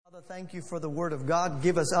Father, thank you for the Word of God.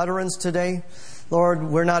 Give us utterance today. Lord,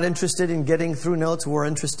 we're not interested in getting through notes. We're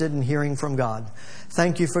interested in hearing from God.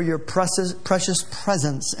 Thank you for your precious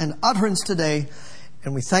presence and utterance today.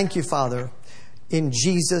 And we thank you, Father, in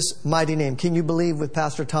Jesus' mighty name. Can you believe with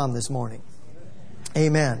Pastor Tom this morning?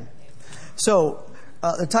 Amen. So,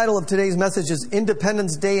 the title of today's message is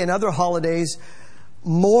Independence Day and Other Holidays,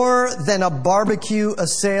 More Than a Barbecue, a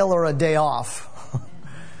Sale, or a Day Off.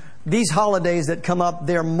 These holidays that come up,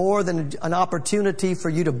 they're more than an opportunity for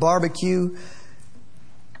you to barbecue,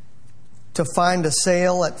 to find a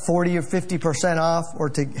sale at 40 or 50% off,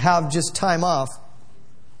 or to have just time off.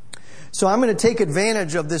 So I'm going to take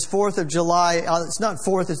advantage of this 4th of July. It's not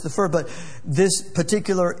 4th, it's the 1st, but this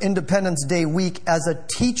particular Independence Day week as a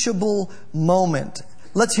teachable moment.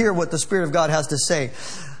 Let's hear what the Spirit of God has to say.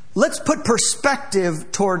 Let's put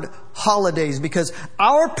perspective toward holidays, because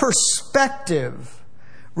our perspective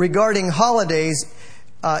regarding holidays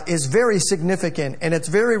is very significant, and it's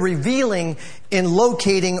very revealing in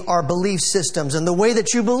locating our belief systems. And the way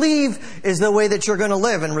that you believe is the way that you're going to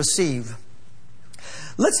live and receive.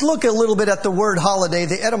 Let's look a little bit at the word holiday.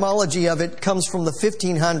 The etymology of it comes from the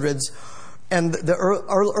 1500s, and the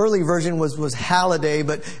early version was holiday,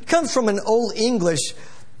 but it comes from an Old English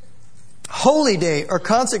holy day or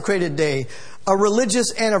consecrated day, a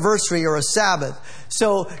religious anniversary or a Sabbath.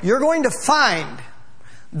 So you're going to find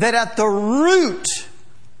that at the root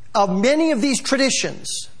of many of these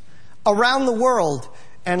traditions around the world,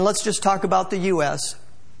 and let's just talk about the U.S.,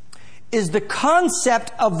 is the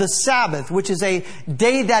concept of the Sabbath, which is a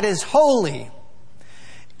day that is holy.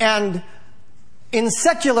 And in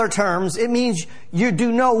secular terms, it means you do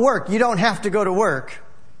no work. You don't have to go to work.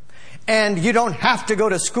 And you don't have to go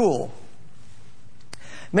to school.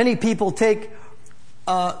 Many people take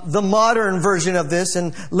the modern version of this,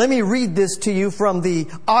 and let me read this to you from the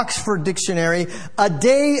Oxford Dictionary. A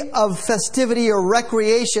day of festivity or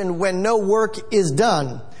recreation when no work is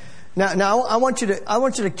done. Now I want you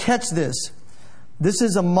to catch this. This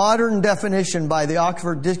is a modern definition by the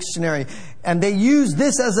Oxford Dictionary, and they use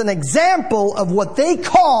this as an example of what they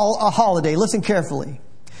call a holiday. Listen carefully.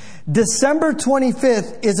 December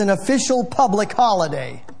 25th is an official public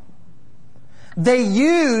holiday. They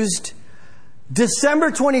used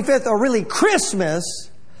December 25th, or really Christmas,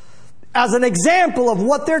 as an example of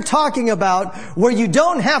what they're talking about, where you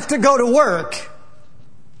don't have to go to work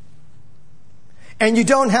and you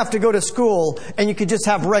don't have to go to school and you can just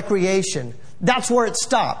have recreation. That's where it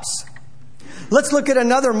stops. Let's look at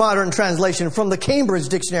another modern translation from the Cambridge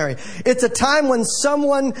Dictionary. It's a time when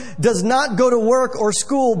someone does not go to work or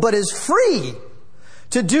school but is free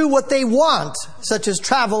to do what they want, such as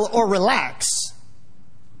travel or relax.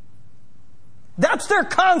 That's their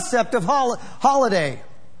concept of holiday.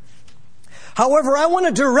 However, I want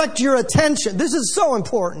to direct your attention. This is so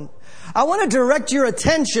important. I want to direct your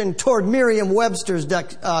attention toward Merriam-Webster's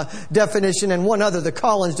definition and one other, the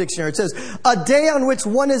Collins Dictionary. It says, a day on which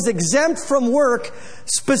one is exempt from work,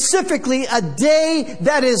 specifically a day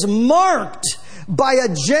that is marked by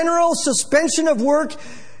a general suspension of work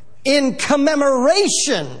in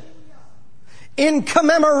commemoration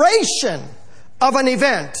of an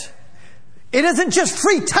event. It isn't just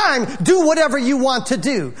free time. Do whatever you want to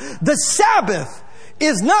do. The Sabbath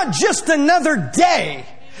is not just another day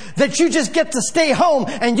that you just get to stay home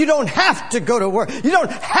and you don't have to go to work. You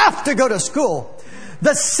don't have to go to school.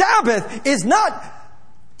 The Sabbath is not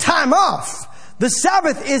time off. The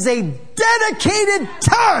Sabbath is a dedicated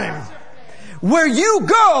time where you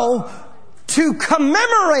go to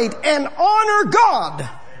commemorate and honor God.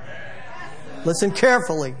 Listen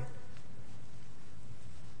carefully.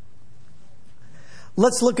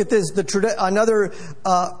 Let's look at this. Another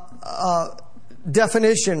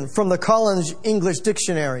definition from the Collins English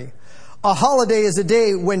Dictionary. A holiday is a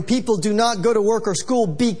day when people do not go to work or school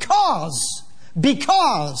because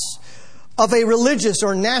of a religious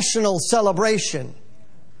or national celebration.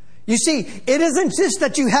 You see, it isn't just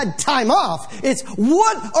that you had time off. It's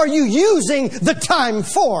what are you using the time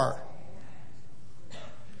for?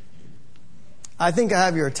 I think I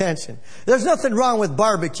have your attention. There's nothing wrong with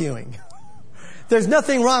barbecuing. There's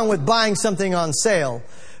nothing wrong with buying something on sale.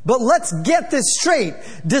 But let's get this straight.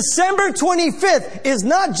 December 25th is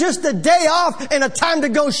not just a day off and a time to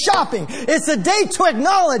go shopping. It's a day to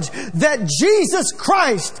acknowledge that Jesus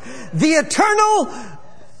Christ, the eternal,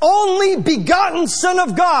 only begotten Son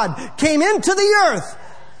of God, came into the earth.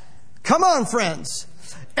 Come on, friends.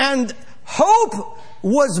 And hope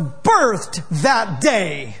was birthed that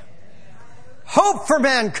day. Hope for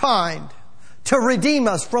mankind to redeem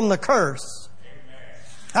us from the curse.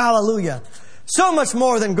 Hallelujah. So much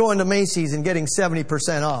more than going to Macy's and getting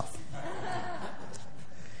 70% off.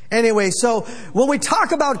 And Anyway, so when we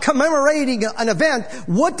talk about commemorating an event,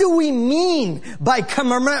 what do we mean by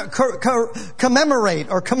commemorate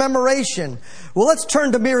or commemoration? Well, let's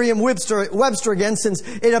turn to Merriam-Webster again, since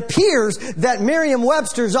it appears that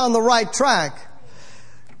Merriam-Webster's on the right track.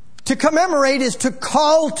 To commemorate is to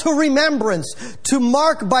call to remembrance, to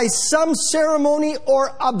mark by some ceremony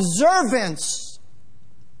or observance.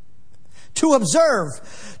 To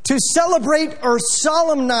observe, to celebrate or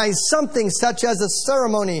solemnize something such as a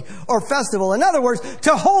ceremony or festival. In other words,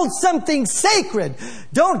 to hold something sacred.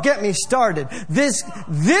 Don't get me started. This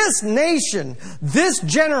nation, this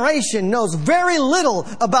generation knows very little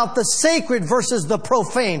about the sacred versus the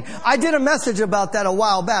profane. I did a message about that a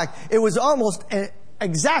while back. It was almost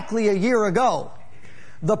exactly a year ago.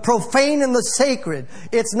 The profane and the sacred.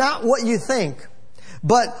 It's not what you think.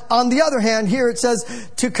 But on the other hand, here it says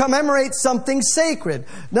to commemorate something sacred.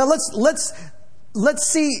 Now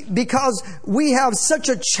let's see, because we have such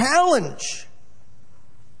a challenge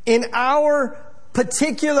in our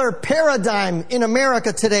particular paradigm in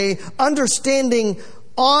America today, understanding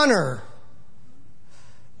honor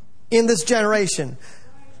in this generation.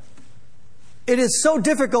 It is so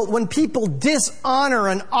difficult when people dishonor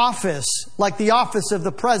an office, like the office of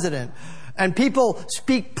the president. And people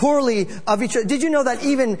speak poorly of each other. Did you know that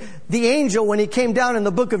even the angel, when he came down in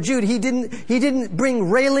the book of Jude, he didn't bring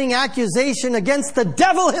railing accusation against the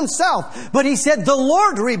devil himself, but he said, "The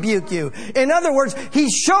Lord rebuke you." In other words, he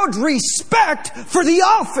showed respect for the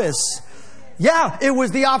office. Yeah, it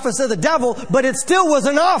was the office of the devil, but it still was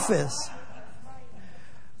an office.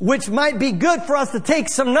 Which might be good for us to take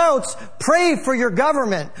some notes. Pray for your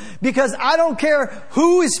government. Because I don't care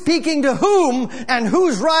who is speaking to whom and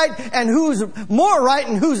who's right and who's more right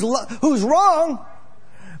and who's wrong.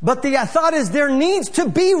 But the thought is there needs to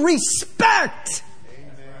be respect.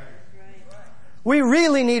 We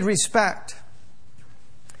really need respect.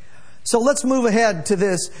 So let's move ahead to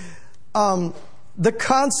this. The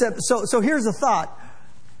concept. So here's the thought.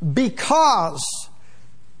 Because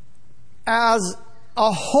as a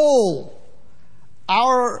whole,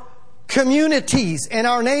 our communities and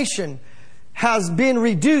our nation has been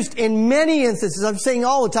reduced in many instances. I'm saying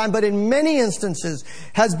all the time, but in many instances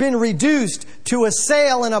has been reduced to a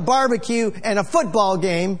sale and a barbecue and a football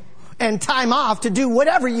game and time off to do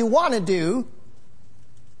whatever you want to do.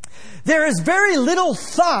 There is very little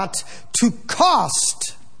thought to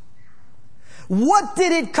cost. What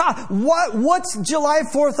did it cost? What's July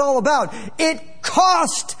 4th all about? It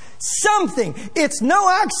cost something. It's no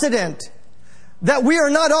accident that we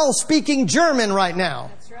are not all speaking German right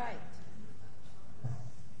now. That's right.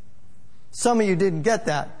 Some of you didn't get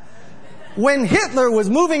that. When Hitler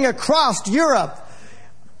was moving across Europe,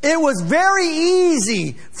 it was very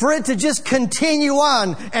easy for it to just continue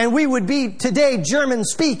on and we would be today German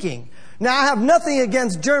speaking. Now, I have nothing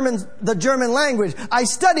against the German language. I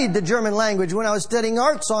studied the German language when I was studying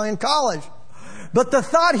art song in college. But the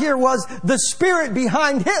thought here was the spirit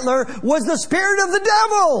behind Hitler was the spirit of the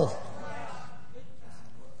devil.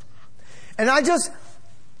 And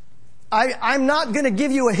I'm not going to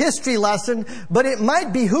give you a history lesson, but it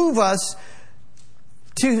might behoove us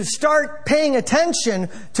to start paying attention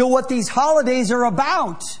to what these holidays are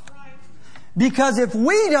about. Because if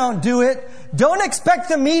we don't do it, don't expect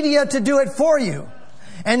the media to do it for you.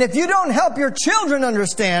 And if you don't help your children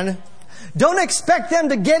understand, don't expect them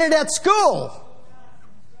to get it at school.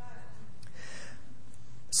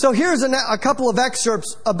 So here's a couple of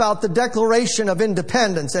excerpts about the Declaration of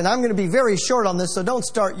Independence. And I'm going to be very short on this, so don't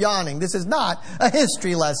start yawning. This is not a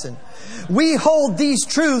history lesson. We hold these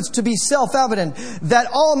truths to be self-evident, that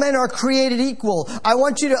all men are created equal. I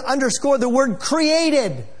want you to underscore the word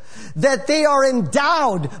created. That they are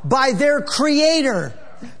endowed by their Creator.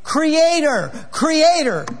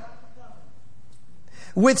 Creator.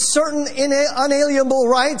 With certain unalienable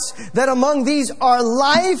rights, that among these are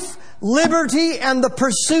life, liberty, and the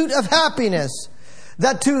pursuit of happiness.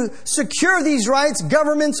 That to secure these rights,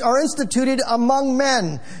 governments are instituted among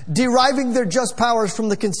men, deriving their just powers from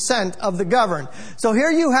the consent of the governed. So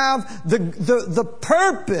here you have the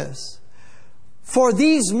purpose for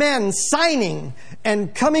these men signing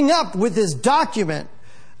and coming up with this document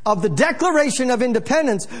of the Declaration of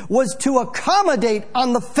Independence was to accommodate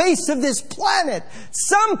on the face of this planet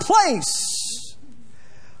some place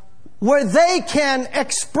where they can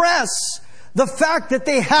express the fact that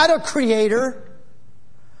they had a Creator.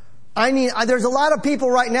 I mean, there's a lot of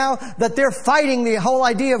people right now that they're fighting the whole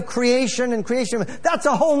idea of creation and creation. That's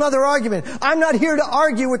a whole other argument. I'm not here to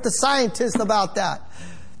argue with the scientists about that.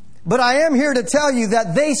 But I am here to tell you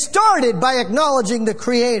that they started by acknowledging the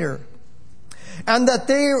Creator. And that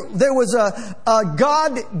there was a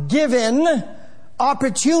God-given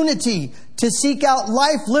opportunity to seek out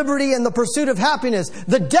life, liberty, and the pursuit of happiness.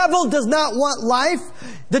 The devil does not want life.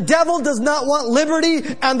 The devil does not want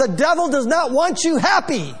liberty. And the devil does not want you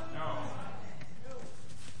happy.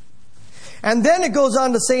 And then it goes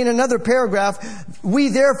on to say in another paragraph, we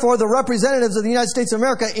therefore, the representatives of the United States of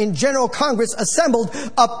America in General Congress assembled,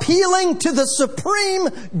 appealing to the supreme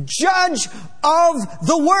judge of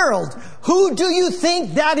the world. Who do you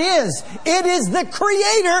think that is? It is the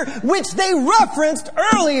Creator, which they referenced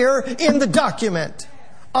earlier in the document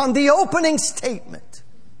on the opening statement.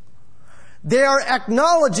 They are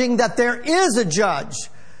acknowledging that there is a judge.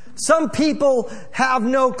 Some people have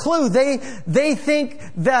no clue. They think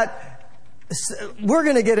that we're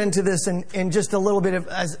going to get into this in just a little bit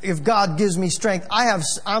if God gives me strength.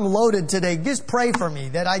 I'm loaded today. Just pray for me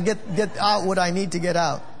that I get out what I need to get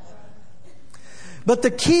out. But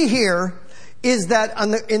the key here is that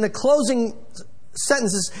in the closing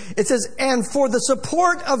sentences, it says, and for the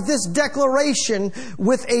support of this declaration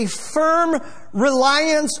with a firm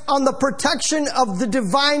reliance on the protection of the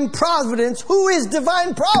divine providence. Who is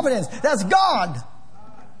divine providence? That's God.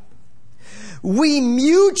 We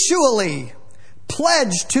mutually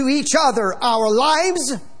pledge to each other our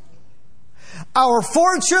lives, our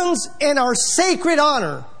fortunes, and our sacred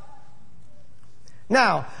honor.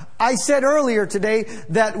 Now, I said earlier today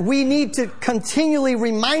that we need to continually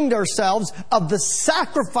remind ourselves of the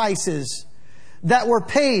sacrifices that were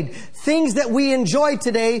paid. Things that we enjoy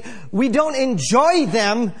today, we don't enjoy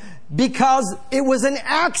them because it was an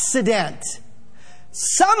accident.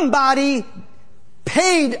 Somebody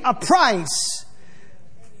paid a price.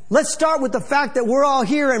 Let's start with the fact that we're all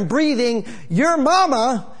here and breathing. Your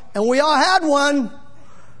mama, and we all had one,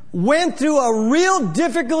 went through a real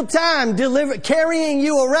difficult time carrying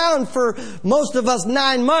you around for most of us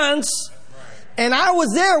 9 months. And I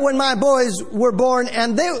was there when my boys were born,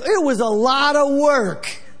 and it was a lot of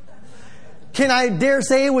work. Can I dare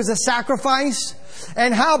say it was a sacrifice?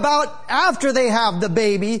 And how about after they have the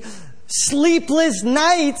baby? Sleepless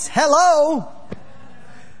nights. Hello.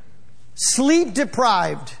 Sleep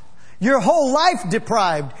deprived. Your whole life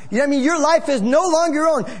deprived. I mean, your life is no longer your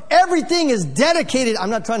own. Everything is dedicated. I'm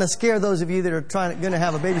not trying to scare those of you that are going to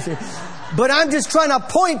have a babysitter. But I'm just trying to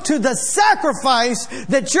point to the sacrifice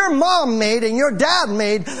that your mom made and your dad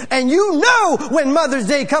made. And you know when Mother's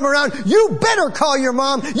Day come around, you better call your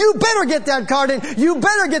mom. You better get that card in. You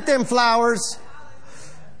better get them flowers.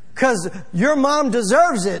 Because your mom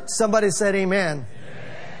deserves it. Somebody said amen.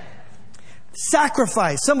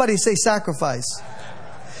 Sacrifice. Somebody say sacrifice.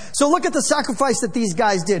 So look at the sacrifice that these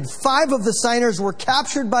guys did. 5 of the signers were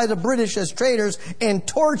captured by the British as traitors and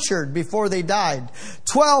tortured before they died.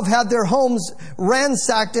 12 had their homes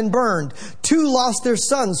ransacked and burned. 2 lost their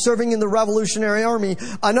sons serving in the Revolutionary Army.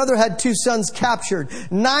 Another had 2 sons captured.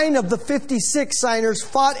 9 of the 56 signers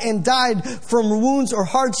fought and died from wounds or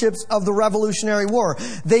hardships of the Revolutionary War.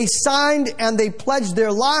 They signed and they pledged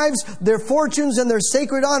their lives, their fortunes, and their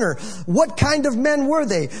sacred honor. What kind of men were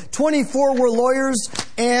they? 24 were lawyers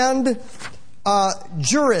and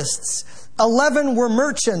jurists. 11 were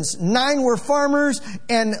merchants. 9 were farmers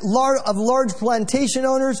and large plantation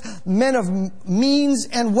owners, men of means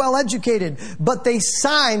and well educated. But they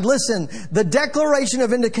signed, listen, the Declaration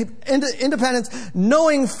of Independence,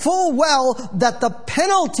 knowing full well that the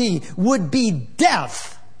penalty would be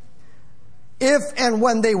death if and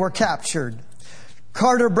when they were captured.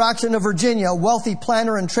 Carter Braxton of Virginia, a wealthy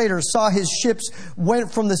planter and trader, saw his ships went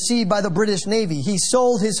from the sea by the British Navy. He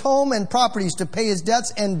sold his home and properties to pay his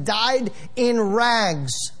debts and died in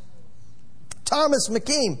rags. Thomas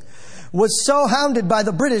McKean was so hounded by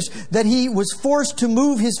the British that he was forced to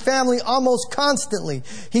move his family almost constantly.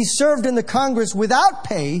 He served in the Congress without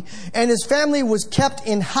pay, and his family was kept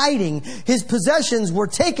in hiding. His possessions were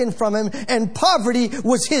taken from him, and poverty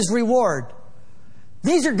was his reward.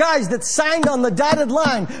 These are guys that signed on the dotted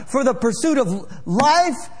line for the pursuit of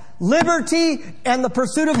life, liberty, and the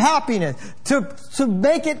pursuit of happiness to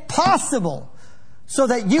make it possible so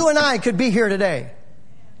that you and I could be here today.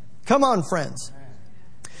 Come on, friends.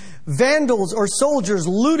 Vandals or soldiers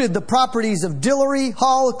looted the properties of Dillery,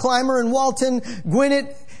 Hall, Clymer and Walton,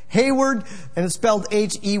 Gwinnett, Hayward, and it's spelled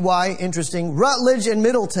H-E-Y, interesting, Rutledge and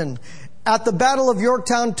Middleton. At the Battle of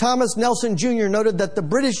Yorktown, Thomas Nelson Jr. noted that the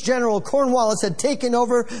British General Cornwallis had taken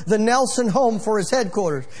over the Nelson home for his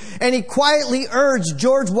headquarters. And he quietly urged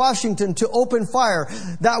George Washington to open fire.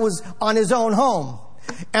 That was on his own home.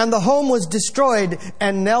 And the home was destroyed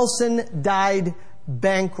and Nelson died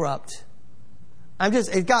bankrupt.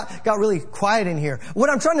 It got really quiet in here.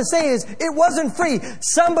 What I'm trying to say is it wasn't free.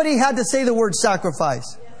 Somebody had to say the word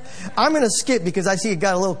sacrifice. I'm going to skip because I see it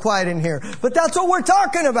got a little quiet in here. But that's what we're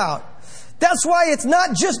talking about. That's why it's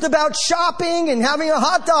not just about shopping and having a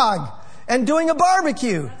hot dog and doing a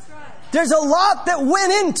barbecue. There's a lot that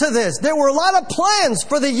went into this. There were a lot of plans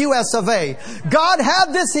for the US of A. God had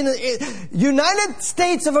this in United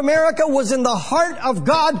States of America was in the heart of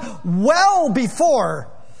God well before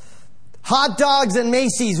hot dogs and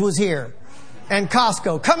Macy's was here and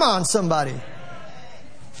Costco. Come on, somebody.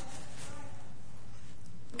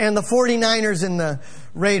 And the 49ers and the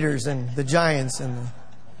Raiders and the Giants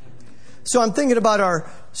So I'm thinking about our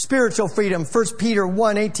spiritual freedom. 1 Peter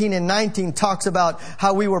 1:18 and 19 talks about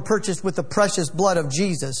how we were purchased with the precious blood of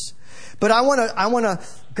Jesus. But I want to,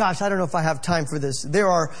 gosh, I don't know if I have time for this. There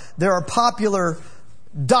are popular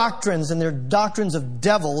doctrines, and they're doctrines of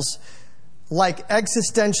devils, like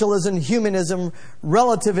existentialism, humanism,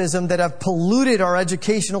 relativism, that have polluted our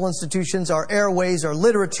educational institutions, our airways, our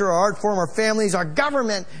literature, our art form, our families, our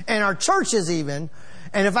government, and our churches even.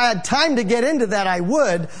 And if I had time to get into that, I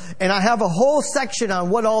would. And I have a whole section on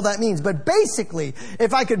what all that means. But basically,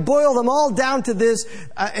 if I could boil them all down to this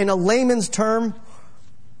in a layman's term,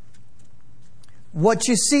 what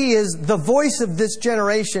you see is the voice of this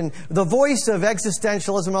generation, the voice of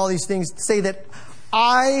existentialism, all these things say that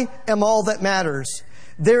I am all that matters.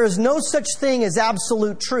 There is no such thing as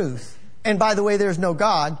absolute truth. And by the way, there's no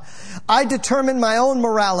God. I determine my own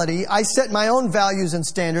morality. I set my own values and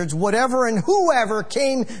standards. Whatever and whoever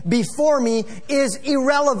came before me is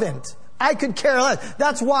irrelevant. I could care less.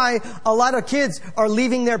 That's why a lot of kids are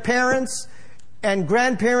leaving their parents and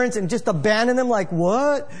grandparents and just abandon them. Like,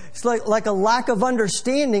 what? It's like a lack of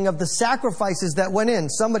understanding of the sacrifices that went in.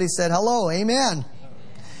 Somebody said, hello, amen.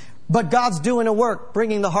 But God's doing a work,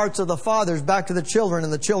 bringing the hearts of the fathers back to the children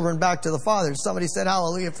and the children back to the fathers. Somebody said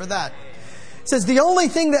hallelujah for that. It says the only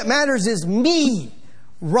thing that matters is me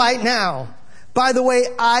right now. By the way,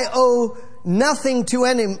 I owe nothing to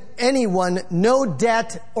anyone, no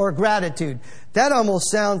debt or gratitude. That almost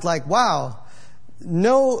sounds like, wow,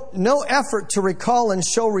 no effort to recall and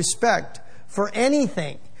show respect for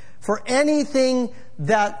anything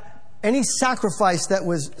that any sacrifice that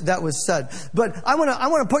was said. But I want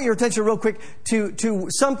to point your attention real quick to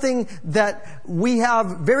something that we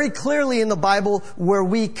have very clearly in the Bible, where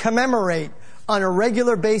we commemorate on a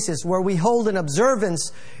regular basis, where we hold an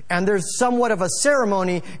observance and there's somewhat of a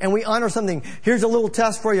ceremony and we honor something. Here's a little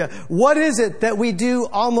test for you. What is it that we do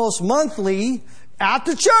almost monthly at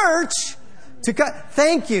the church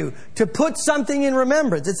to put something in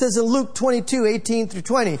remembrance? It says in Luke 22:18 through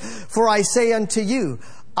 20, for I say unto you,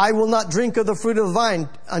 I will not drink of the fruit of the vine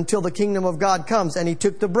until the kingdom of God comes. And he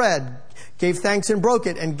took the bread, gave thanks and broke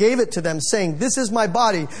it, and gave it to them, saying, this is my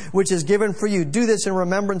body, which is given for you. Do this in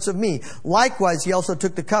remembrance of me. Likewise, he also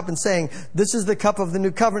took the cup and saying, this is the cup of the new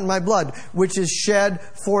covenant in my blood, which is shed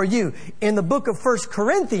for you. In the book of 1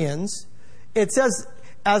 Corinthians, it says,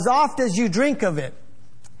 as oft as you drink of it.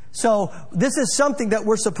 So this is something that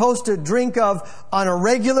we're supposed to drink of on a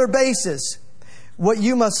regular basis. What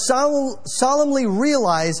you must solemnly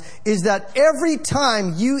realize is that every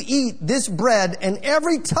time you eat this bread and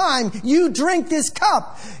every time you drink this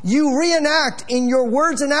cup, you reenact in your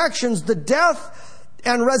words and actions the death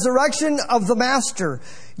and resurrection of the Master.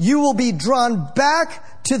 You will be drawn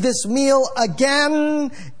back to this meal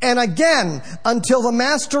again and again until the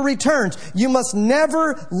Master returns. You must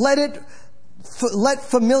never let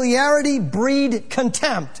familiarity breed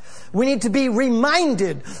contempt. We need to be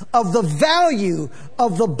reminded of the value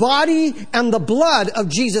of the body and the blood of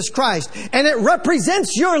Jesus Christ. And it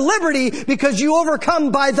represents your liberty because you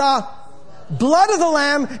overcome by the blood of the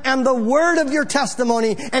Lamb and the word of your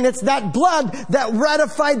testimony. And it's that blood that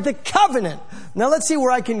ratified the covenant. Now let's see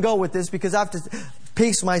where I can go with this, because I have to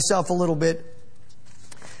pace myself a little bit.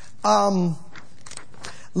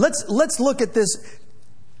 Let's look at this.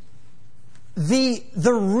 The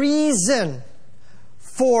reason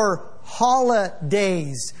for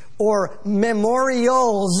holidays or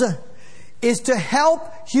memorials is to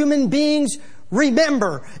help human beings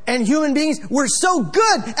remember. And human beings, we're so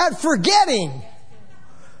good at forgetting.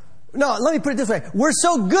 No, let me put it this way. We're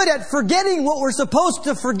so good at forgetting what we're supposed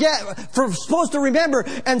to supposed to remember,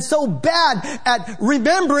 and so bad at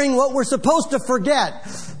remembering what we're supposed to forget.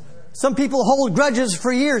 Some people hold grudges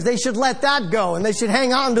for years. They should let that go, and they should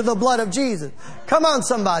hang on to the blood of Jesus. Come on,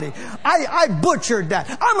 somebody. I butchered that.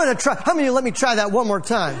 I'm going to try. How many of you let me try that one more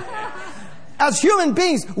time? As human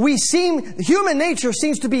beings, human nature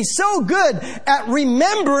seems to be so good at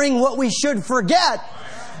remembering what we should forget,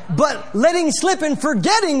 but letting slip and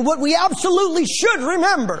forgetting what we absolutely should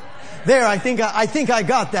remember. There, I think I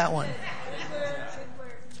got that one.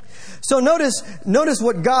 So notice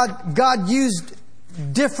what God used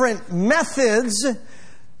different methods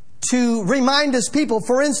to remind His people.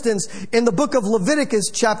 For instance, in the book of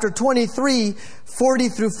Leviticus, chapter 23, 40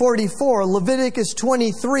 through 44, Leviticus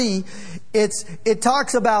 23, it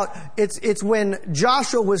talks about, it's when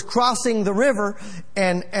Joshua was crossing the river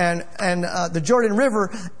and the Jordan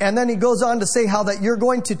River, and then he goes on to say how that you're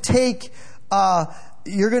going to take,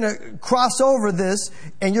 you're going to cross over this,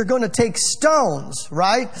 and you're going to take stones,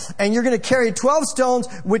 right? And you're going to carry 12 stones,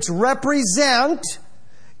 which represents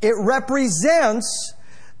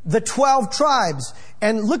the 12 tribes.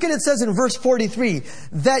 And look at it says in verse 43,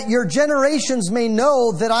 that your generations may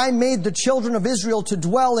know that I made the children of Israel to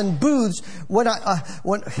dwell in booths when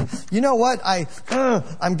you know what?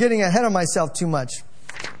 I'm getting ahead of myself too much.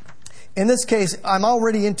 In this case, I'm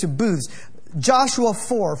already into booths. Joshua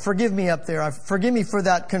 4, forgive me up there. Forgive me for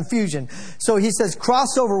that confusion. So he says,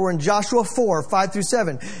 cross over. We're in Joshua 4, 5 through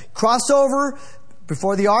 7. Cross over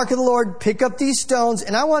before the ark of the Lord, pick up these stones.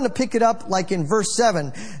 And I want to pick it up like in verse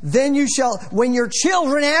 7. Then you shall, when your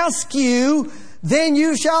children ask you, then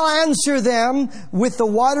you shall answer them with the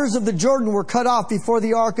waters of the Jordan were cut off before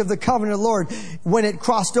the ark of the covenant of the Lord. When it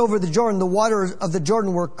crossed over the Jordan, the waters of the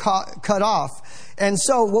Jordan were cut off. And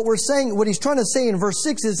so what we're saying, what he's trying to say in verse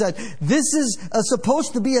 6 is that this is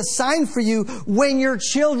supposed to be a sign for you when your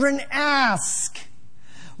children ask.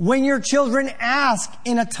 When your children ask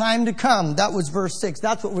in a time to come. That was verse 6.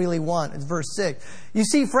 That's what we really want. It's verse 6. You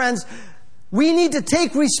see, friends, we need to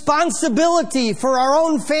take responsibility for our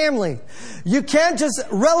own family. You can't just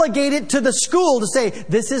relegate it to the school to say,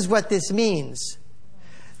 this is what this means.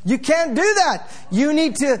 You can't do that. You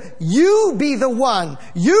need to, you be the one.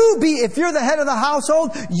 If you're the head of the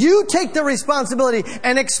household, you take the responsibility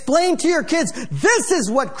and explain to your kids, this is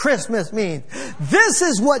what Christmas means. This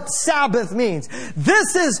is what Sabbath means.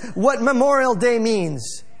 This is what Memorial Day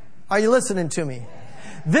means. Are you listening to me?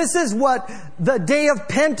 This is what the day of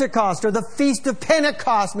Pentecost or the Feast of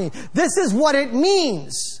Pentecost means. This is what it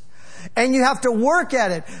means. And you have to work at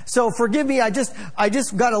it. So forgive me, I just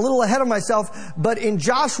got a little ahead of myself. But in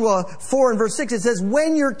Joshua 4 and verse 6, it says,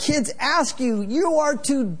 when your kids ask you, you are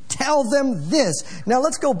to tell them this. Now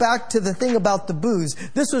let's go back to the thing about the booths.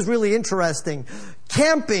 This was really interesting.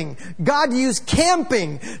 Camping. God used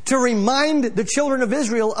camping to remind the children of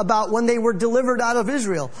Israel about when they were delivered out of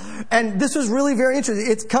Israel. And this was really very interesting.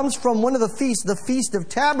 It comes from one of the feasts, the Feast of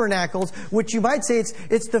Tabernacles, which you might say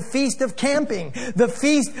it's the Feast of Camping, the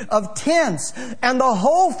Feast of Tents. And the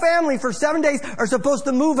whole family for 7 days are supposed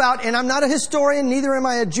to move out. And I'm not a historian, neither am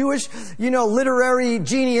I a Jewish, literary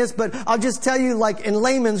genius, but I'll just tell you, like in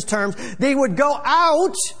layman's terms, they would go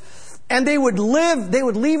out and they would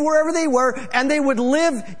leave wherever they were, and they would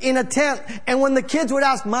live in a tent. And when the kids would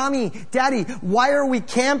ask, Mommy, Daddy, why are we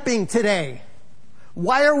camping today?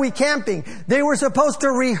 Why are we camping? They were supposed to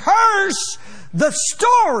rehearse the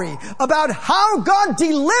story about how God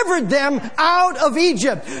delivered them out of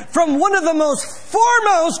Egypt from one of the most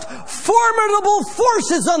foremost, formidable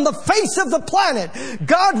forces on the face of the planet.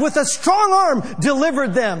 God, with a strong arm,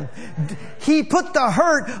 delivered them. He put the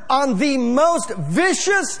hurt on the most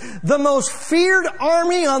vicious, the most feared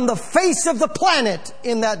army on the face of the planet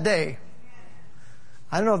in that day.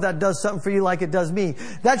 I don't know if that does something for you like it does me.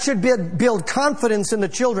 That should build confidence in the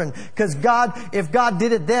children. Because if God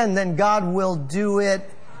did it then God will do it.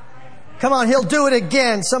 Come on, He'll do it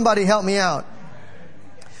again. Somebody help me out.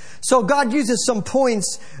 So God uses some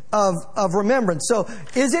points of remembrance. So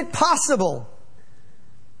is it possible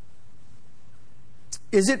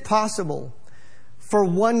for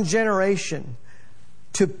one generation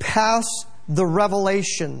to pass the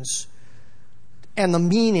revelations and the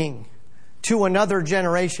meaning to another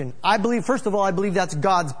generation? First of all, I believe that's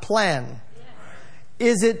God's plan.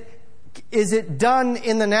 Is it done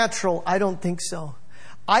in the natural? I don't think so.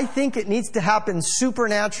 I think it needs to happen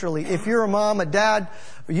supernaturally. If you're a mom, a dad,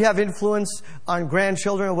 or you have influence on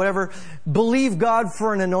grandchildren or whatever, believe God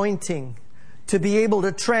for an anointing to be able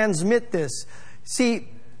to transmit this. See,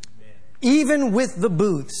 even with the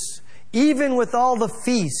booths, even with all the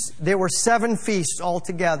feasts, there were 7 feasts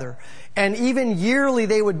altogether. And even yearly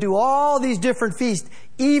they would do all these different feasts.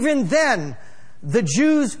 Even then, the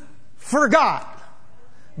Jews forgot.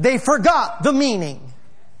 They forgot the meaning.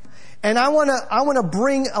 And I want to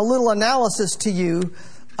bring a little analysis to you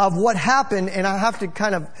of what happened, and I have to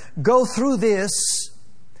kind of go through this.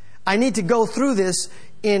 I need to go through this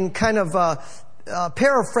in kind of a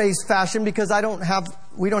paraphrase fashion because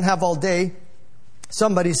we don't have all day.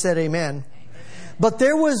 Somebody said amen. But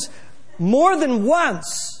there was more than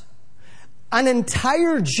once an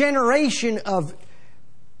entire generation of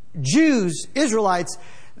Jews, Israelites,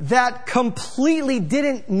 that completely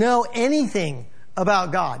didn't know anything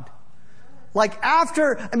about God. Like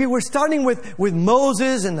after, we're starting with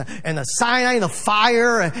Moses and the Sinai and the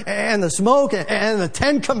fire and the smoke and the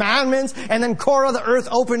 10 Commandments. And then Korah, the earth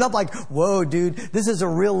opened up like, whoa, dude, this is a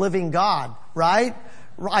real living God, right?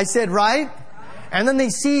 I said, right? And then they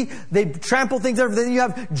trample things over. Then you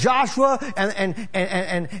have Joshua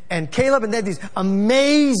and Caleb, and they have these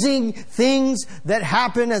amazing things that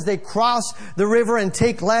happen as they cross the river and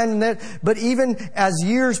take land. But even as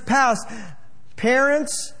years pass,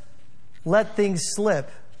 parents let things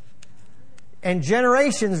slip. And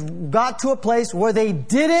generations got to a place where they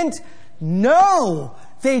didn't know.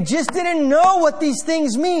 They just didn't know what these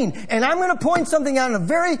things mean. And I'm going to point something out in a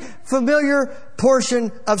very familiar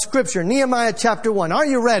portion of Scripture. Nehemiah chapter 1. Are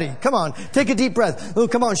you ready? Come on. Take a deep breath. Oh,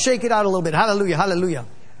 come on. Shake it out a little bit. Hallelujah. Hallelujah.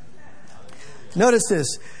 Notice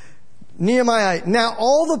this. Nehemiah. Now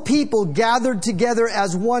all the people gathered together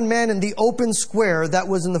as one man in the open square that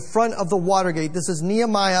was in the front of the water gate. This is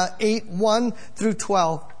Nehemiah 8, 1 through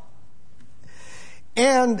 12.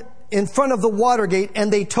 And in front of the water gate,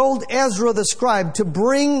 and they told Ezra the scribe to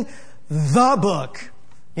bring the book.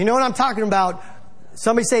 You know what I'm talking about?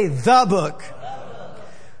 Somebody say the book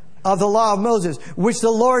of the law of Moses, which the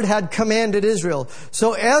Lord had commanded Israel.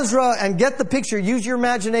 So Ezra, and get the picture, use your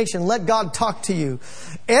imagination, let God talk to you.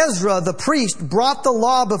 Ezra, the priest, brought the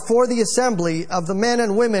law before the assembly of the men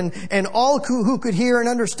and women and all who could hear and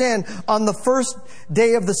understand on the first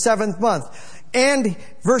day of the 7th month. And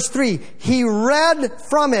verse 3, he read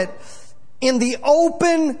from it in the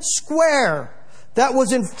open square that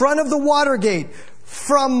was in front of the water gate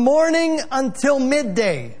from morning until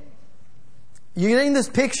midday. You getting this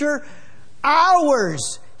picture?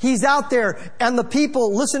 Hours he's out there, and the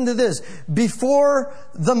people, listen to this, before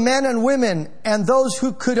the men and women and those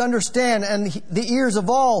who could understand, and the ears of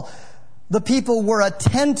all the people were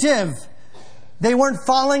attentive. They weren't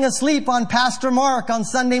falling asleep on Pastor Mark on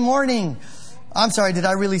Sunday morning. I'm sorry, did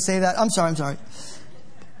I really say that? I'm sorry.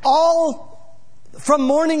 All from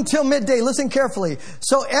morning till midday. Listen carefully.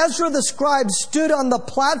 So Ezra the scribe stood on the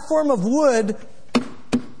platform of wood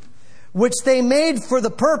which they made for the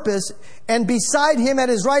purpose, and beside him at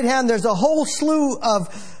his right hand there's a whole slew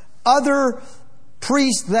of other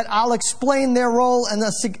priests that I'll explain their role and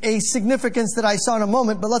a significance that I saw in a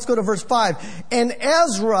moment. But let's go to verse 5. And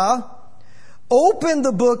Ezra opened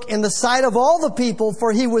the book in the sight of all the people,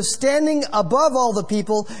 for he was standing above all the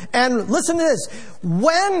people. And listen to this.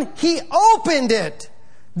 When he opened it,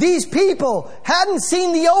 these people hadn't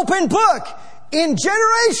seen the open book in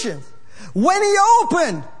generations. When he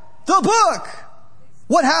opened the book,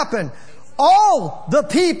 what happened? All the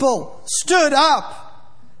people stood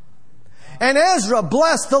up. And Ezra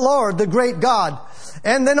blessed the Lord, the great God.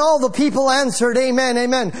 And then all the people answered, Amen,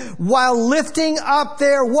 amen, while lifting up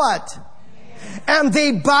their what? And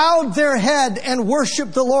they bowed their head and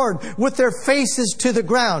worshiped the Lord with their faces to the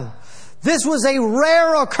ground. This was a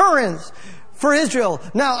rare occurrence for Israel.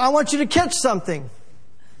 Now, I want you to catch something.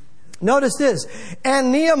 Notice this.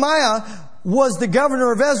 And Nehemiah was the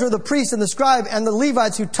governor of Ezra, the priest and the scribe, and the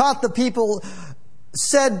Levites who taught the people,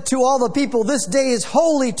 said to all the people, this day is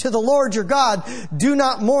holy to the Lord your God. Do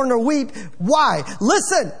not mourn or weep. Why?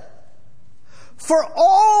 Listen. For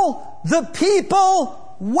all the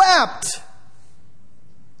people wept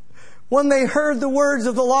when they heard the words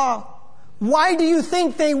of the law. Why do you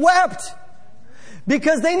think they wept?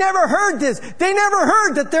 Because they never heard this. They never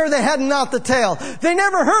heard that they're the head and not the tail. They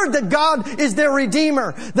never heard that God is their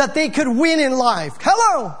Redeemer, that they could win in life.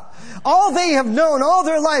 Hello! All they have known all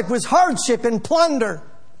their life was hardship and plunder.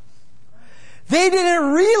 They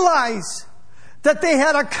didn't realize that they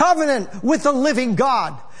had a covenant with the living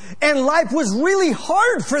God. And life was really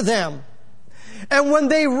hard for them. And when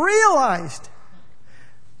they realized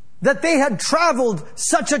that they had traveled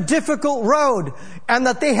such a difficult road and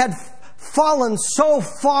that they had fallen so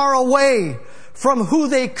far away from who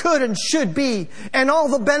they could and should be, and all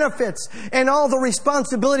the benefits and all the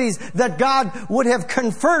responsibilities that God would have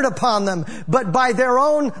conferred upon them, but by their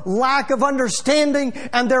own lack of understanding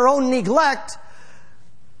and their own neglect,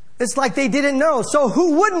 it's like they didn't know. So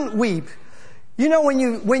who wouldn't weep? You know,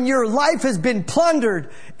 when your life has been plundered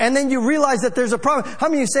and then you realize that there's a problem. How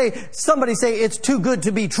many of you somebody say it's too good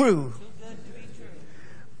to be true?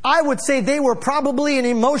 I would say they were probably in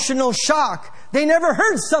emotional shock. They never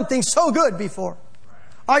heard something so good before.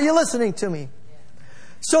 Are you listening to me?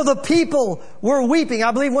 So the people were weeping.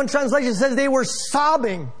 I believe one translation says they were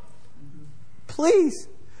sobbing. Please,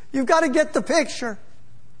 you've got to get the picture.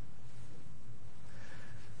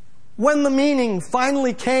 When the meaning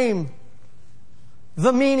finally came,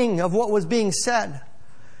 the meaning of what was being said,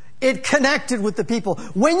 it connected with the people.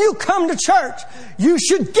 When you come to church, you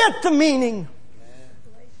should get the meaning.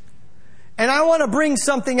 And I want to bring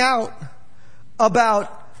something out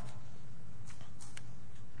about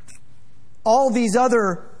all these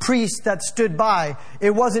other priests that stood by.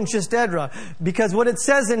 It wasn't just Ezra. Because what it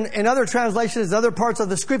says in other translations, other parts of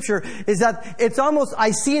the scripture, is that it's almost, I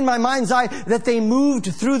see in my mind's eye that they moved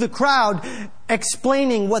through the crowd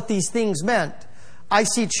explaining what these things meant. I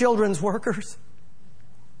see children's workers.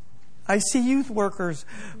 I see youth workers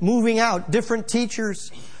moving out, different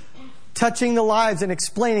teachers, touching the lives and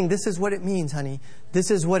explaining, this is what it means, honey.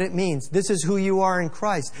 This is what it means. This is who you are in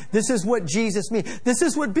Christ. This is what Jesus means. This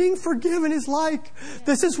is what being forgiven is like.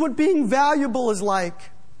 This is what being valuable is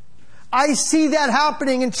like. I see that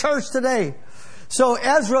happening in church today. So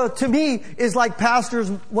Ezra, to me, is like pastors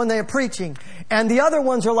when they are preaching. And the other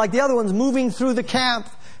ones are like the other ones, moving through the camp,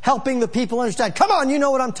 helping the people understand. Come on, you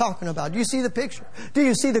know what I'm talking about. Do you see the picture? Do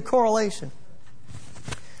you see the correlation?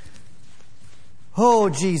 Oh,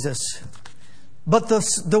 Jesus. But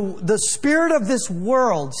the spirit of this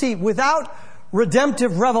world, see, without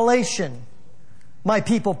redemptive revelation, my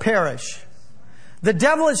people perish. The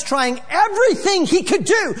devil is trying everything he could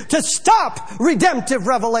do to stop redemptive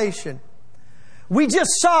revelation. We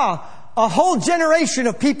just saw a whole generation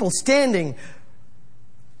of people standing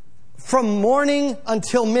from morning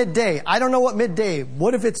until midday. I don't know what midday.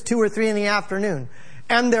 What if it's 2 or 3 in the afternoon?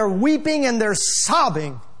 And they're weeping and they're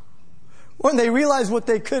sobbing when they realize what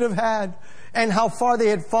they could have had and how far they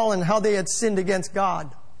had fallen, how they had sinned against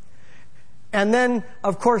God. And then,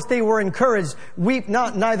 of course, they were encouraged. Weep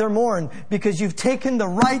not, neither mourn, because you've taken the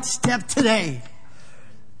right step today.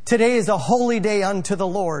 Today is a holy day unto the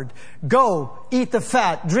Lord. Go, eat the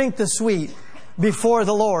fat, drink the sweet before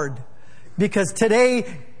the Lord, because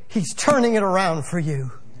today He's turning it around for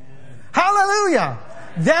you. Hallelujah!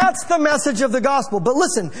 That's the message of the gospel. But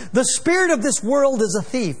listen, the spirit of this world is a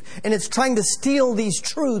thief, and it's trying to steal these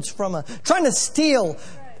truths from us. Trying to steal.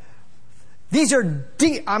 These are,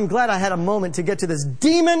 I'm glad I had a moment to get to this.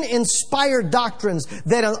 Demon-inspired doctrines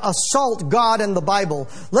that assault God and the Bible.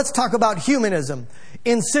 Let's talk about humanism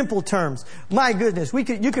in simple terms. My goodness,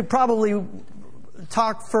 you could probably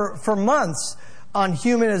talk for months on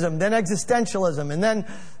humanism, then existentialism, and then,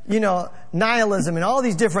 nihilism and all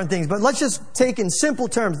these different things. But let's just take in simple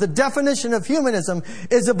terms. The definition of humanism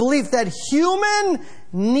is a belief that human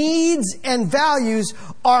needs and values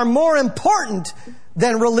are more important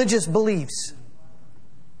than religious beliefs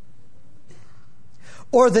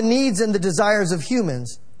or the needs and the desires of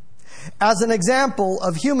humans. As an example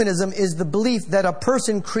of humanism is the belief that a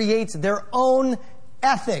person creates their own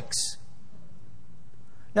ethics.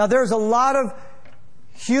 Now, there's a lot of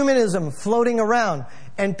humanism floating around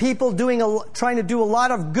and people trying to do a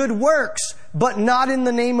lot of good works, but not in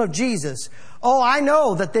the name of Jesus. Oh, I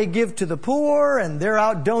know that they give to the poor and they're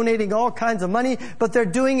out donating all kinds of money, but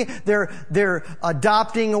they're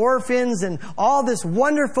adopting orphans and all this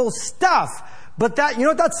wonderful stuff. But you know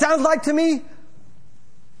what that sounds like to me?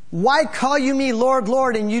 Why call you me Lord,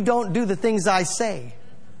 Lord, and you don't do the things I say?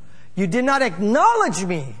 You did not acknowledge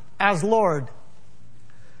me as Lord.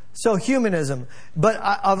 So humanism. But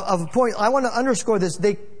of a point, I want to underscore this.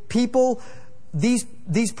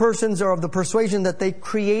 These persons are of the persuasion that they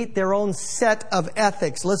create their own set of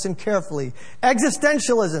ethics. Listen carefully.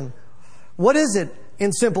 Existentialism. What is it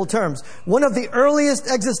in simple terms? One of the earliest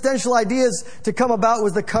existential ideas to come about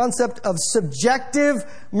was the concept of subjective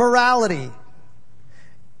morality.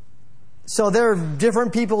 So there are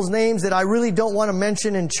different people's names that I really don't want to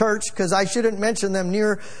mention in church because I shouldn't mention them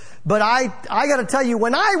near. But I got to tell you,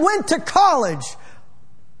 when I went to college,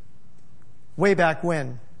 way back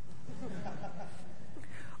when,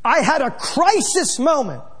 I had a crisis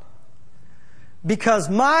moment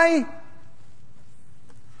because my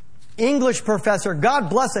English professor,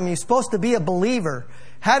 God bless him, he's supposed to be a believer,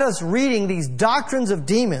 had us reading these doctrines of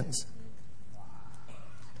demons.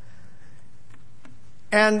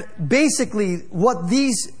 And basically what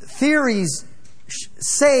these theories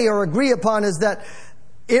say or agree upon is that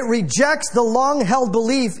it rejects the long-held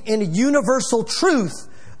belief in a universal truth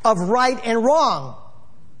of right and wrong.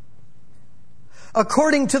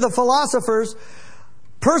 According to the philosophers,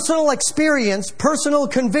 personal experience, personal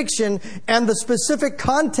conviction, and the specific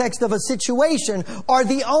context of a situation are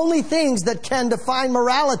the only things that can define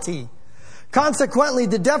morality. Consequently,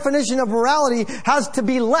 the definition of morality has to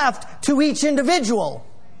be left to each individual.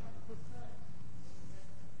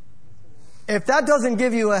 If that doesn't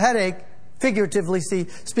give you a headache, figuratively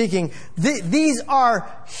speaking, these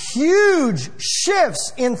are huge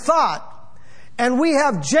shifts in thought. And we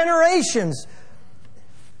have generations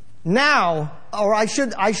now, or I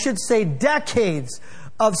should say decades,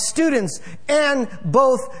 of students, and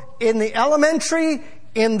both in the elementary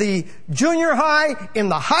in the junior high, in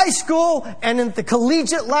the high school, and at the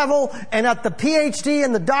collegiate level, and at the PhD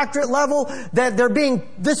and the doctorate level, that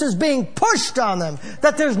this is being pushed on them.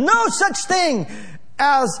 That there's no such thing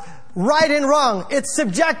as right and wrong. It's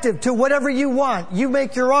subjective to whatever you want. You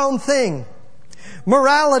make your own thing.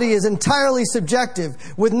 Morality is entirely subjective.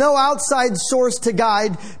 With no outside source to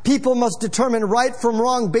guide, people must determine right from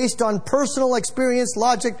wrong based on personal experience,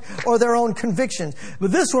 logic, or their own convictions.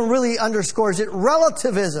 But this one really underscores it.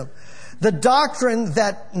 Relativism. The doctrine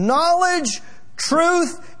that knowledge,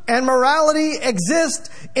 truth, and morality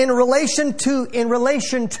exist in relation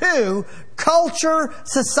to culture,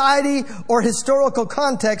 society, or historical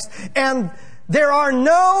context, and there are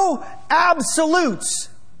no absolutes.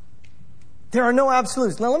 There are no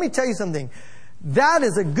absolutes. Now let me tell you something. That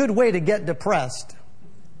is a good way to get depressed.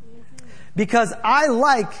 Because I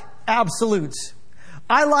like absolutes.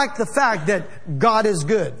 I like the fact that God is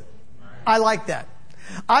good. I like that.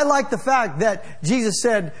 I like the fact that Jesus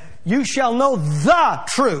said, you shall know the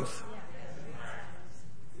truth.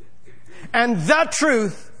 And that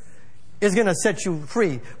truth is going to set you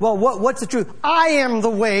free. Well, what's the truth? I am the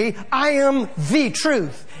way, I am the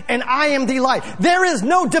truth, and I am the light. There is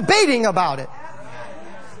no debating about it.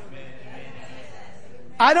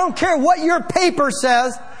 I don't care what your paper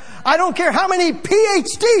says. I don't care how many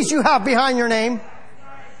PhDs you have behind your name.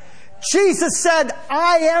 Jesus said,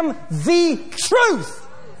 I am the truth.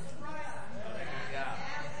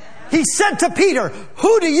 He said to Peter,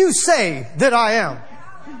 who do you say that I am?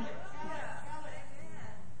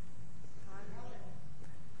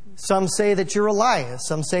 Some say that you're Elias.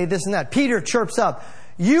 Some say this and that. Peter chirps up,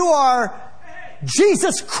 you are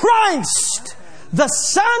Jesus Christ, the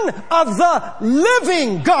Son of the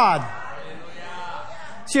living God.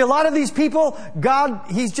 See, a lot of these people, God,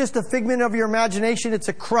 He's just a figment of your imagination. It's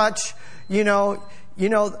a crutch. You know,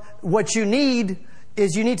 what you need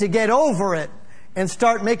is you need to get over it and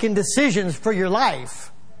start making decisions for your life.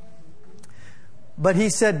 But He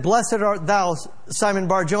said, blessed art thou, Simon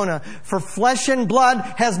Bar-Jonah, for flesh and blood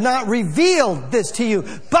has not revealed this to you,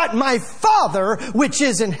 but my Father which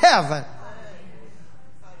is in heaven.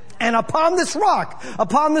 And upon this rock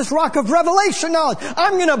of revelation knowledge,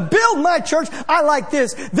 I'm going to build my church. I like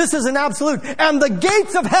this. This is an absolute. And the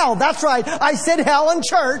gates of hell, that's right, I said hell in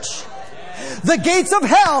church. The gates of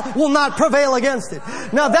hell will not prevail against it.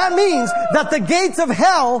 Now that means that the gates of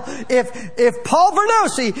hell, if Paul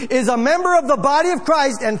Vernosi is a member of the body of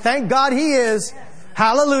Christ, and thank God he is,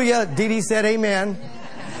 hallelujah, Dee said amen.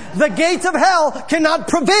 The gates of hell cannot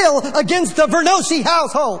prevail against the Vernosi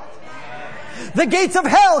household. The gates of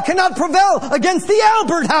hell cannot prevail against the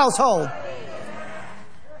Albert household.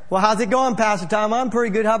 Well, how's it going, Pastor Tom? I'm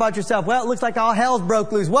pretty good. How about yourself? Well, it looks like all hell's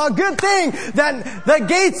broke loose. Well, good thing that the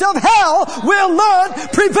gates of hell will not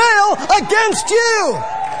prevail against you.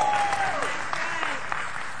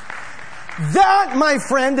 That, my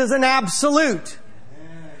friend, is an absolute.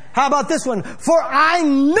 How about this one? For I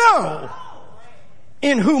know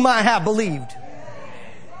in whom I have believed.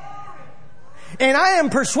 And I am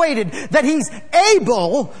persuaded that He's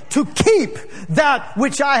able to keep that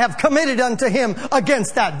which I have committed unto Him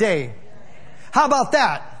against that day. How about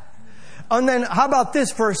that? And then how about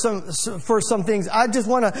this for some things?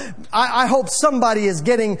 I hope somebody is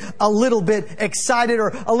getting a little bit excited or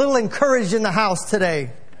a little encouraged in the house today.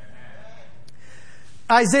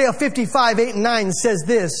 Isaiah 55, 8 and 9 says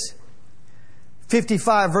this.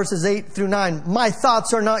 55 verses 8 through 9. My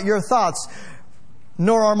thoughts are not your thoughts,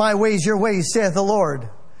 nor are my ways your ways, saith the Lord.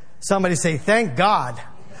 Somebody say, thank God.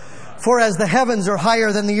 For as the heavens are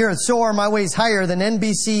higher than the earth, so are my ways higher than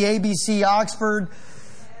NBC, ABC, Oxford,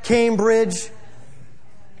 Cambridge.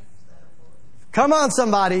 Come on,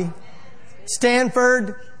 somebody.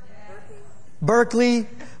 Stanford, Berkeley.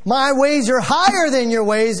 My ways are higher than your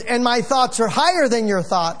ways, and my thoughts are higher than your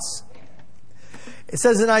thoughts. It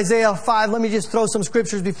says in Isaiah 5, let me just throw some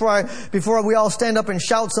scriptures before we all stand up and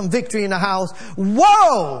shout some victory in the house.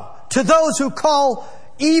 Woe to those who call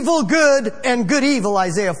evil good and good evil,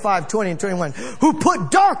 Isaiah 5, 20 and 21. Who put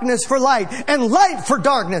darkness for light and light for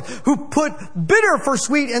darkness. Who put bitter for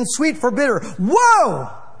sweet and sweet for bitter. Woe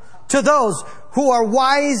to those who are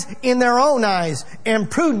wise in their own eyes and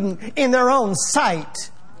prudent in their own sight.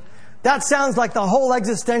 That sounds like the whole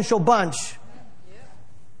existential bunch.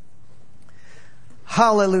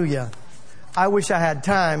 Hallelujah. I wish I had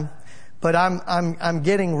time, but I'm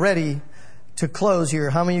getting ready to close here.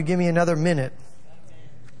 How many of you give me another minute?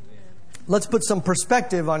 Let's put some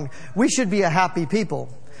perspective on, we should be a happy people.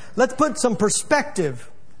 Let's put some perspective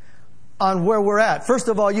on where we're at. First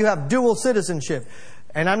of all, you have dual citizenship.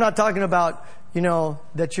 And I'm not talking about,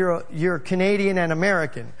 that you're Canadian and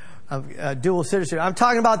American. of dual citizenship. I'm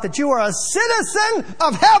talking about that you are a citizen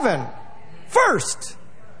of heaven first.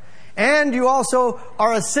 And you also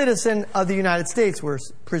are a citizen of the United States, we're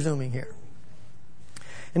presuming here.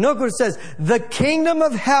 And note what it says, the kingdom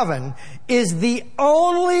of heaven is the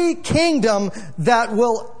only kingdom that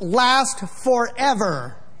will last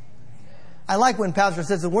forever. I like when Pastor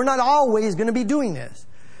says that we're not always going to be doing this.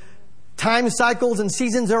 Time cycles and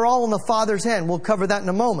seasons are all in the Father's hand. We'll cover that in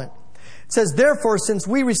a moment. It says, therefore, since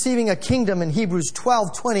we receiving a kingdom in Hebrews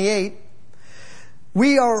 12:28,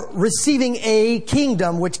 we are receiving a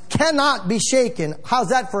kingdom which cannot be shaken. How's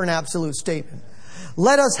that for an absolute statement?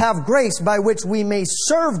 Let us have grace by which we may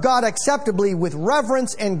serve God acceptably with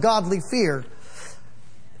reverence and godly fear.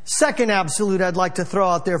 Second absolute I'd like to throw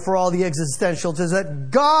out there for all the existentials is that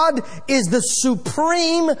God is the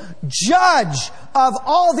supreme judge of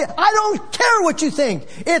all the... I don't care what you think.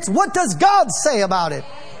 It's what does God say about it?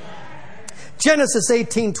 Genesis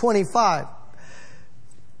 18:25.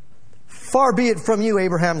 Far be it from you,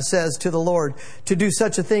 Abraham says to the Lord, to do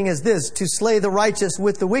such a thing as this, to slay the righteous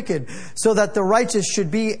with the wicked, so that the righteous should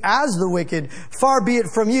be as the wicked. Far be it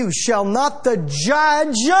from you. Shall not the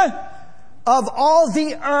judge of all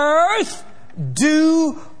the earth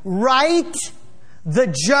do right? The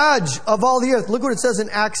judge of all the earth. Look what it says in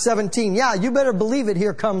Acts 17. Yeah, you better believe it.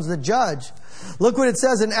 Here comes the judge. Look what it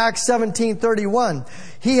says in Acts 17:31.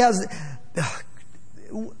 He has...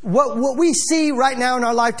 What we see right now in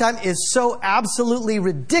our lifetime is so absolutely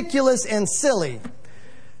ridiculous and silly.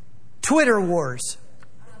 Twitter wars.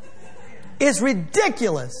 It's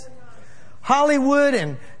ridiculous. Hollywood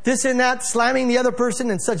and this and that, slamming the other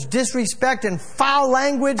person in such disrespect and foul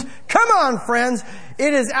language. Come on, friends.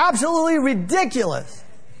 It is absolutely ridiculous.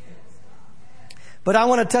 But I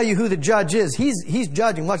want to tell you who the judge is. He's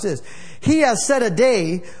judging. Watch this. He has set a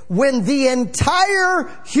day when the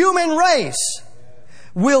entire human race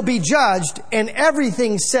will be judged and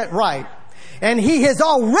everything set right. And He has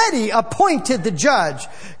already appointed the judge,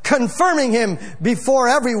 confirming Him before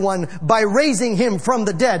everyone by raising Him from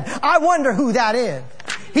the dead. I wonder who that is.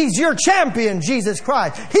 He's your champion, Jesus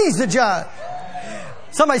Christ. He's the judge.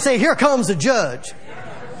 Somebody say, here comes the judge.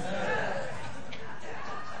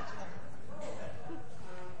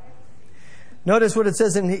 Notice what it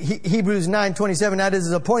says in Hebrews 9:27. That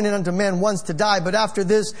is appointed unto men once to die, but after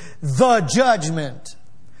this, the judgment.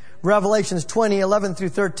 Revelations 20:11 through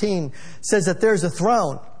 13 says that there's a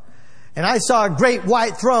throne. And I saw a great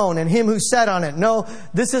white throne and Him who sat on it. No,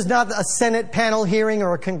 this is not a Senate panel hearing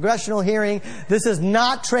or a congressional hearing. This is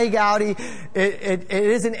not Trey Gowdy. It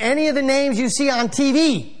isn't any of the names you see on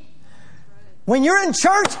TV. When you're in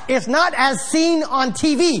church, it's not as seen on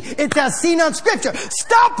TV. It's as seen on Scripture.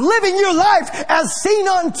 Stop living your life as seen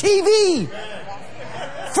on TV.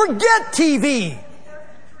 Forget TV.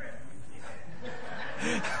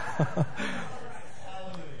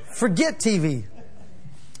 Forget TV.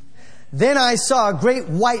 Then I saw a great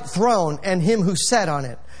white throne and Him who sat on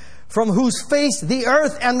it, from whose face the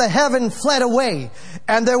earth and the heaven fled away,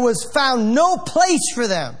 and there was found no place for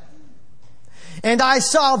them. And I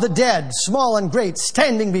saw the dead, small and great,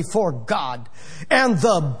 standing before God. And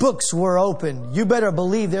the books were opened. You better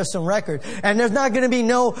believe there's some record. And there's not going to be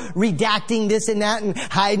no redacting this and that and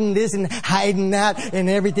hiding this and hiding that and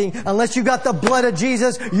everything. Unless you got the blood of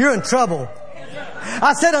Jesus, you're in trouble.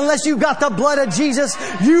 I said unless you got the blood of Jesus,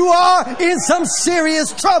 you are in some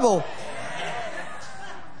serious trouble.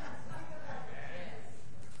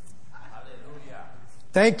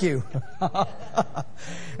 Thank you.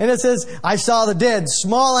 And it says, I saw the dead,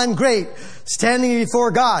 small and great, standing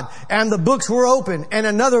before God. And the books were open. And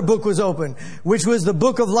another book was open, which was the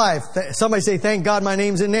book of life. Somebody say, thank God my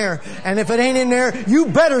name's in there. And if it ain't in there, you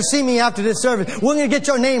better see me after this service. We're going to get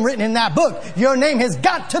your name written in that book. Your name has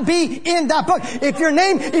got to be in that book. If your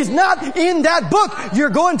name is not in that book, you're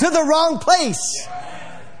going to the wrong place.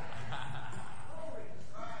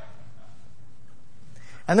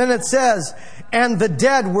 And then it says, and the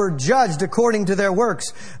dead were judged according to their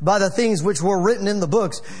works by the things which were written in the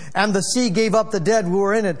books. And the sea gave up the dead who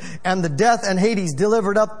were in it. And the death and Hades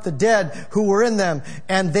delivered up the dead who were in them.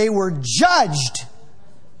 And they were judged.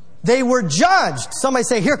 They were judged. Somebody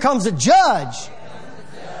say, here comes a judge.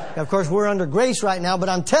 Now, of course, we're under grace right now, but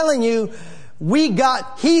I'm telling you,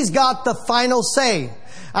 He's got the final say.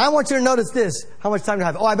 I want you to notice this. How much time do I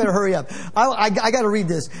have? Oh, I better hurry up. I got to read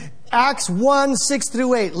this. Acts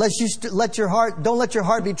 1:6-8. Don't let your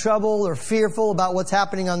heart be troubled or fearful about what's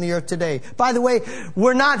happening on the earth today. By the way,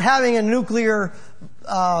 we're not having a nuclear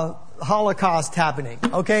holocaust happening.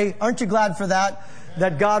 Okay? Aren't you glad for that?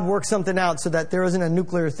 that God works something out so that there isn't a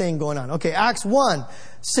nuclear thing going on. Okay, Acts 1,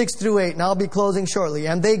 6 through 8, and I'll be closing shortly.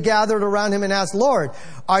 And they gathered around him and asked, Lord,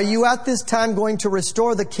 are you at this time going to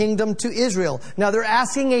restore the kingdom to Israel? Now they're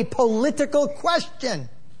asking a political question.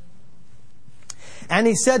 And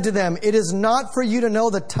he said to them, it is not for you to know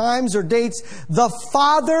the times or dates the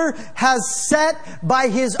Father has set by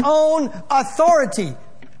his own authority.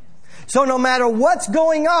 So no matter what's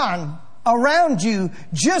going on around you,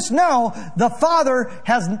 just know the Father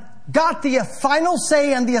has got the final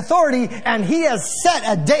say and the authority, and he has set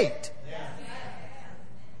a date.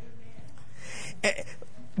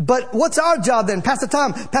 But what's our job then? Pastor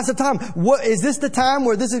Tom, what, is this the time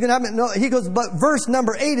where this is going to happen? No, he goes, but verse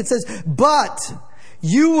number 8, it says, but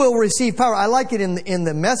you will receive power. I like it in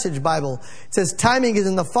the Message Bible. It says timing is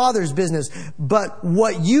in the Father's business, but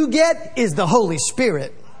what you get is the Holy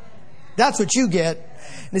Spirit. That's what you get.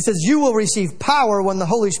 And it says, you will receive power when the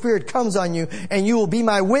Holy Spirit comes on you, and you will be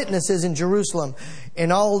my witnesses in Jerusalem,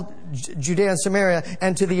 in all Judea and Samaria,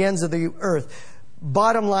 and to the ends of the earth.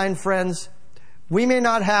 Bottom line, friends, we may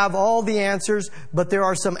not have all the answers, but there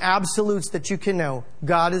are some absolutes that you can know.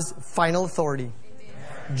 God is final authority.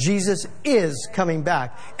 Jesus is coming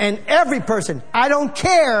back. And every person, I don't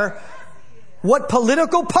care what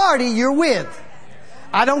political party you're with.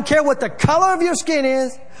 I don't care what the color of your skin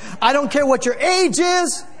is. I don't care what your age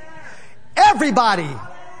is. Everybody,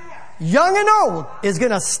 young and old, is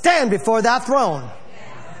going to stand before that throne.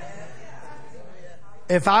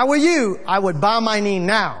 If I were you, I would bow my knee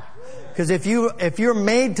now. Because if you're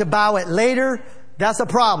made to bow it later, that's a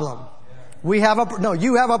problem. You have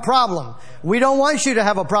a problem. We don't want you to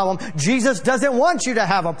have a problem. Jesus doesn't want you to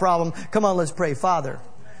have a problem. Come on, let's pray. Father,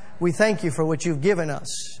 we thank you for what you've given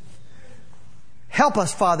us. Help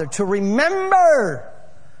us, Father, to remember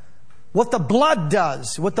what the blood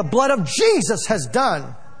does, what the blood of Jesus has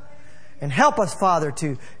done. And help us, Father,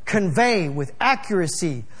 to convey with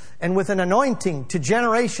accuracy and with an anointing to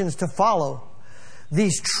generations to follow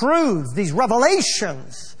these truths, these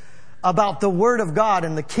revelations about the Word of God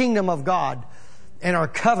and the kingdom of God and our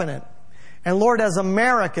covenant. And Lord, as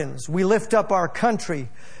Americans, we lift up our country.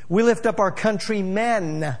 We lift up our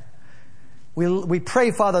countrymen. We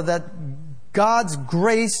pray, Father, that God's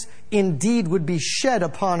grace indeed would be shed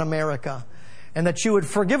upon America, and that you would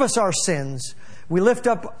forgive us our sins. We lift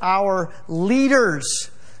up our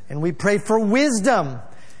leaders, and we pray for wisdom.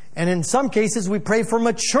 And in some cases, we pray for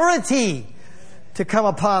maturity to come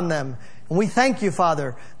upon them. And we thank you,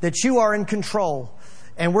 Father, that you are in control.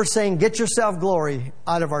 And we're saying, get yourself glory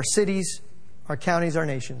out of our cities, our counties, our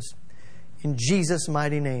nations. In Jesus'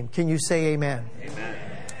 mighty name. Can you say amen? Amen.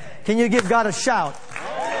 Can you give God a shout?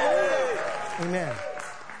 Amen.